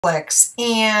cricflix,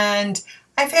 and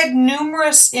I've had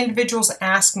numerous individuals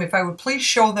ask me if I would please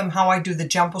show them how I do the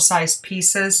jumbo size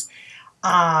pieces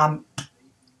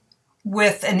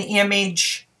with an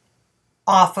image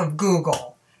off of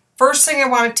Google. First thing I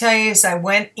want to tell you is I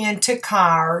went into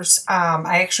Cars.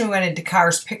 I actually went into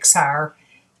Cars Pixar,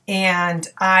 and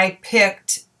I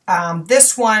picked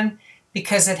this one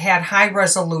because it had high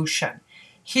resolution.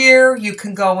 Here you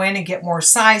can go in and get more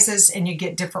sizes and you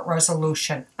get different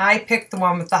resolution. I picked the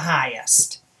one with the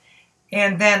highest.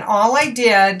 And then all I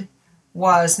did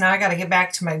was, now I got to get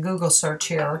back to my Google search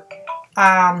here.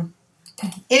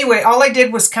 Anyway, all I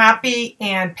did was copy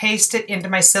and paste it into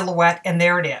my silhouette, and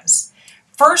there it is.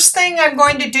 First thing I'm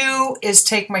going to do is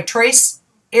take my trace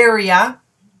area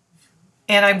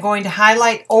and I'm going to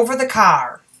highlight over the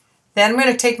car. Then I'm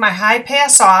going to take my high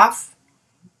pass off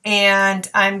and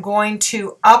I'm going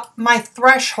to up my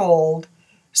threshold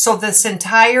so this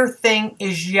entire thing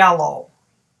is yellow.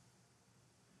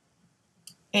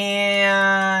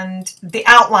 And the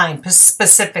outline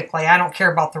specifically, I don't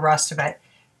care about the rest of it.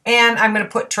 And I'm going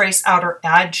to put trace outer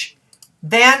edge.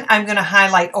 Then I'm going to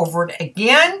highlight over it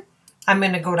again. I'm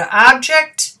going to go to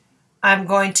Object. I'm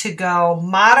going to go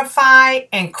Modify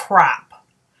and Crop.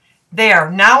 There,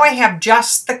 now I have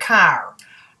just the car.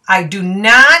 I do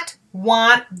not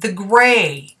want the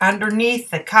gray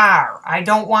underneath the car. I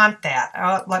don't want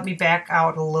that. Let me back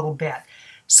out a little bit.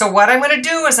 So what I'm going to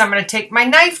do is I'm going to take my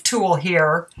knife tool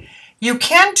here. You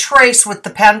can trace with the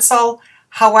pencil.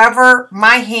 However,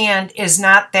 my hand is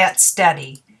not that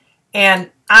steady,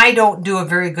 and I don't do a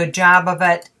very good job of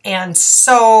it, and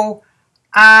so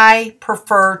I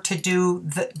prefer to do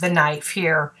the knife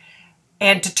here.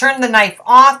 And to turn the knife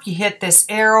off, you hit this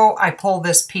arrow, I pull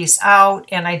this piece out,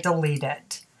 and I delete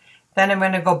it. Then I'm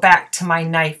going to go back to my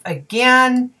knife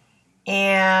again,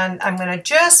 and I'm going to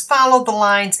just follow the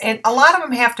lines, and a lot of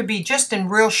them have to be just in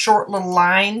real short little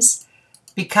lines,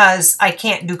 because I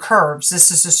can't do curves.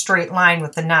 This is a straight line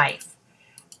with the knife.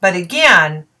 But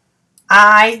again,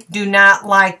 I do not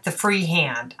like the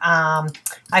freehand. I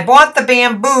bought the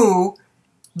bamboo,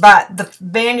 but the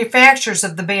manufacturers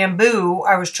of the bamboo,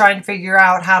 I was trying to figure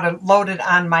out how to load it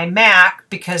on my Mac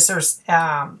because there's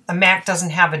a Mac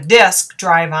doesn't have a disk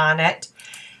drive on it.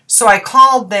 So I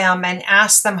called them and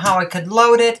asked them how I could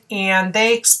load it, and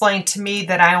they explained to me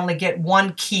that I only get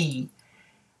one key.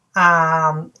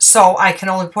 So I can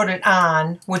only put it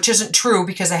on, which isn't true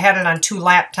because I had it on 2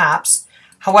 laptops.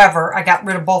 However, I got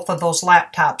rid of both of those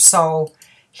laptops. So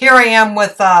here I am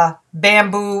with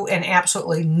bamboo and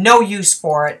absolutely no use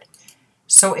for it.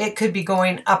 So it could be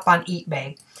going up on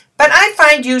eBay. But I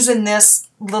find using this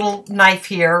little knife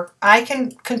here, I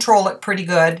can control it pretty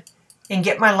good and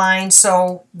get my lines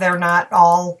so they're not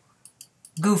all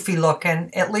goofy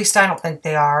looking. At least I don't think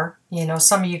they are. You know,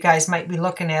 some of you guys might be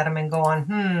looking at them and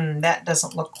going, that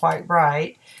doesn't look quite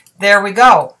right. There we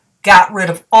go. Got rid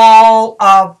of all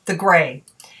of the gray.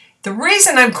 The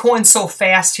reason I'm going so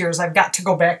fast here is I've got to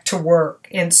go back to work.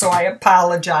 And so I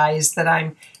apologize that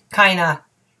I'm kind of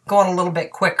going a little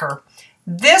bit quicker.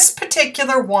 This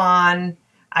particular one,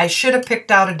 I should have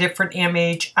picked out a different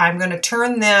image. I'm going to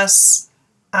turn this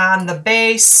on the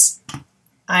base.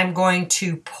 I'm going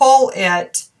to pull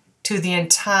it to the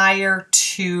entire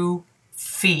 2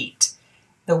 feet.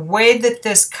 The way that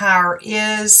this car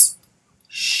is,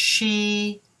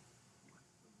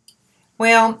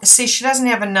 well, see, she doesn't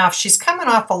have enough. She's coming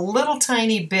off a little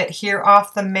tiny bit here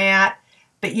off the mat,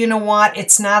 but you know what?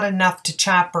 It's not enough to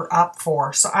chop her up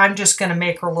for, so I'm just going to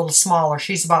make her a little smaller.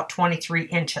 She's about 23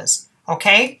 inches,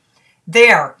 okay?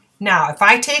 There. Now, if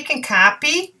I take and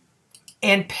copy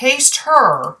and paste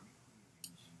her,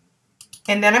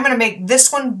 and then I'm going to make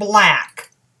this one black.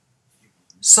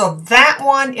 So that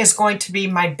one is going to be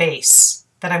my base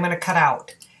that I'm going to cut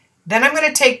out. Then I'm going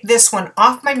to take this one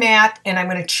off my mat and I'm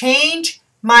going to change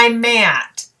my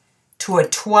mat to a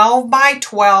 12 by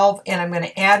 12 and I'm going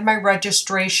to add my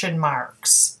registration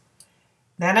marks.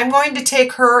 Then I'm going to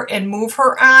take her and move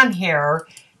her on here.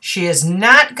 She is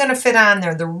not going to fit on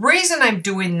there. The reason I'm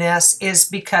doing this is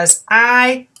because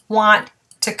I want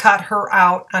to cut her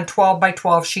out on 12 by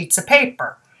 12 sheets of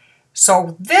paper.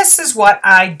 So this is what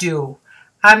I do.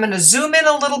 I'm going to zoom in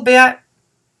a little bit.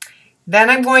 Then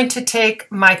I'm going to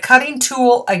take my cutting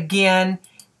tool again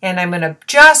and I'm going to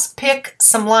just pick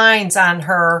some lines on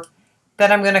her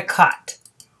that I'm going to cut.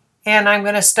 And I'm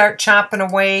going to start chopping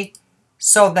away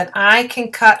so that I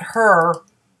can cut her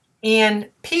in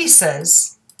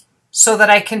pieces so that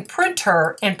I can print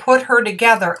her and put her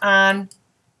together on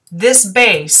this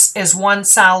base as one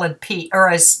solid piece, or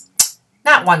as,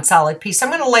 not one solid piece. I'm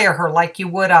going to layer her like you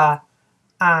would a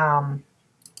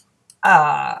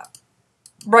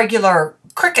regular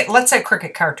Cricut, let's say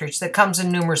Cricut cartridge that comes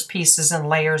in numerous pieces and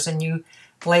layers, and you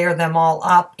layer them all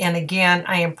up. And again,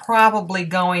 I am probably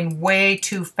going way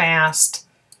too fast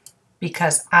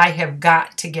because I have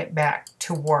got to get back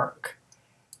to work.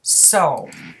 So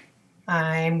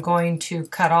I'm going to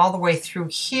cut all the way through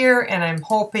here, and I'm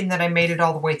hoping that I made it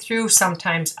all the way through.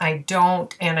 Sometimes I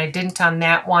don't, and I didn't on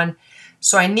that one.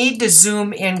 So I need to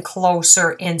zoom in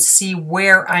closer and see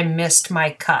where I missed my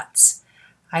cuts.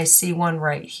 I see one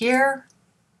right here,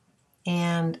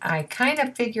 and I kind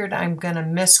of figured I'm going to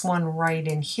miss one right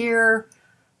in here.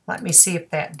 Let me see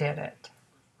if that did it.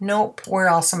 Nope. Where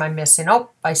else am I missing? Oh,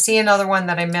 I see another one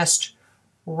that I missed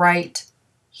right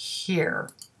here.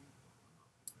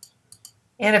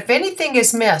 And if anything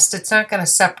is missed, it's not going to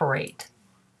separate.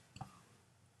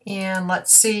 And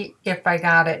let's see if I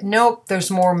got it. Nope, there's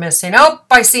more missing. Oh,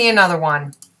 I see another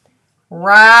one.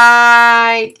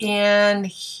 Right in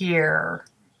here.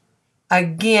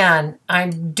 Again,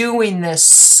 I'm doing this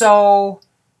so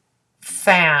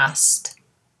fast.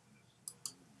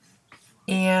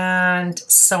 And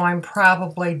so I'm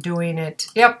probably doing it.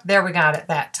 Yep, there we got it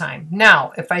that time.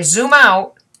 Now, if I zoom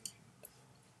out,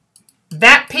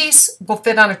 that piece will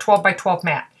fit on a 12 by 12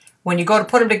 mat. When you go to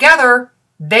put them together,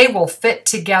 they will fit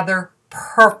together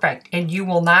perfect, and you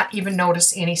will not even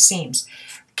notice any seams.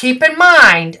 Keep in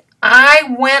mind,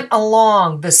 I went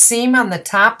along the seam on the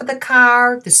top of the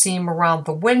car, the seam around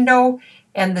the window,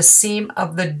 and the seam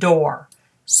of the door.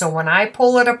 So when I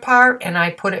pull it apart and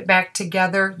I put it back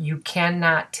together, you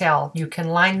cannot tell. You can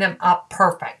line them up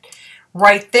perfect.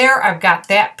 Right there, I've got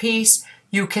that piece.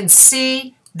 You can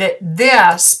see that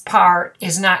this part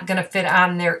is not going to fit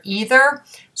on there either.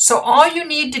 So all you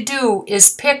need to do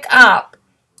is pick up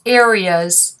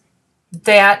areas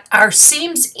that are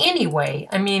seams anyway.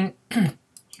 I mean,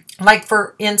 like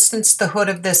for instance, the hood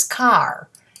of this car.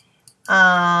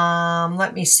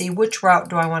 Let me see, which route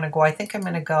do I want to go? I think I'm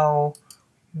going to go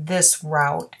this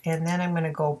route, and then I'm going to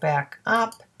go back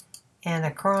up and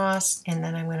across, and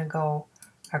then I'm going to go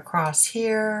across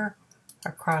here,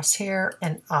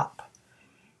 and up.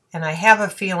 And I have a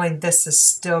feeling this is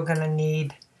still going to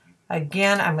need,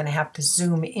 again, I'm going to have to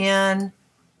zoom in.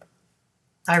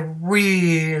 I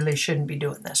really shouldn't be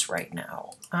doing this right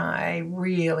now. I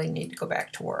really need to go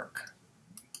back to work.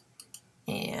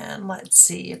 And let's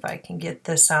see if I can get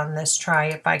this on this try.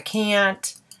 If I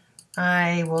can't,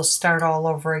 I will start all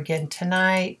over again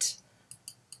tonight.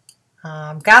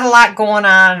 Got a lot going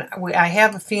on. I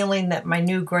have a feeling that my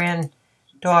new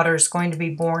granddaughter is going to be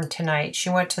born tonight. She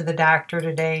went to the doctor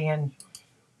today,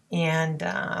 and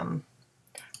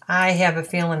I have a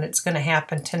feeling it's going to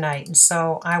happen tonight. And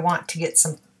so I want to get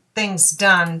some things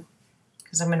done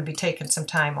because I'm going to be taking some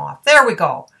time off. There we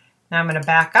go. Now I'm going to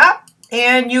back up,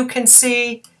 and you can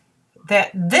see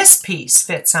that this piece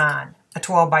fits on a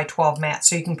 12 by 12 mat,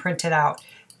 so you can print it out.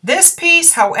 This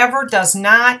piece, however, does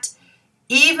not.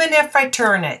 Even if I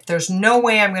turn it, there's no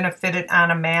way I'm going to fit it on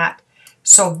a mat.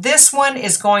 So this one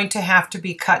is going to have to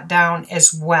be cut down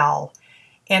as well.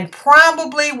 And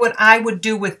probably what I would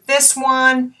do with this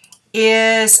one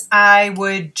is I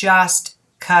would just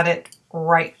cut it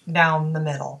right down the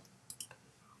middle.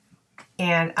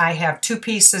 And I have two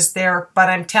pieces there, but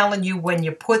I'm telling you, when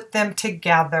you put them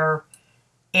together,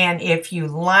 and if you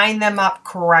line them up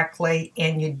correctly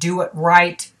and you do it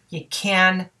right, you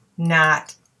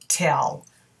cannot tell.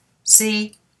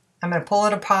 See, I'm going to pull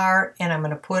it apart and I'm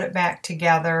going to put it back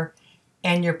together,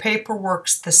 and your paper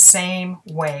works the same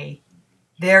way.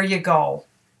 There you go.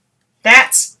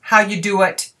 That's how you do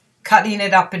it, cutting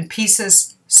it up in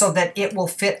pieces so that it will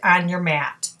fit on your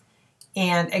mat.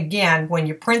 And again, when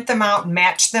you print them out and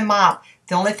match them up,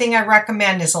 the only thing I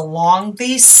recommend is along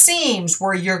these seams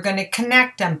where you're going to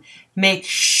connect them, make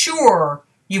sure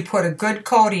you put a good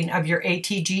coating of your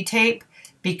ATG tape,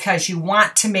 because you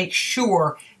want to make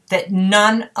sure that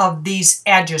none of these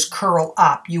edges curl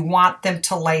up. You want them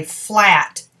to lay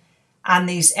flat on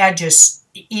these edges.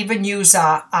 Even use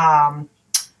a,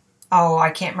 oh,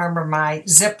 I can't remember, my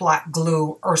Ziploc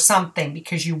glue or something,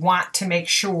 because you want to make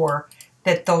sure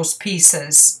that those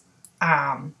pieces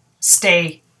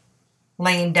stay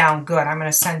laying down good. I'm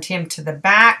going to send him to the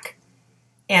back,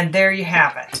 and there you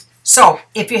have it. So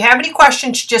if you have any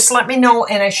questions, just let me know,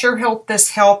 and I sure hope this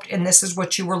helped and this is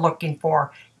what you were looking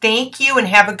for. Thank you and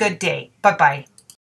have a good day. Bye-bye.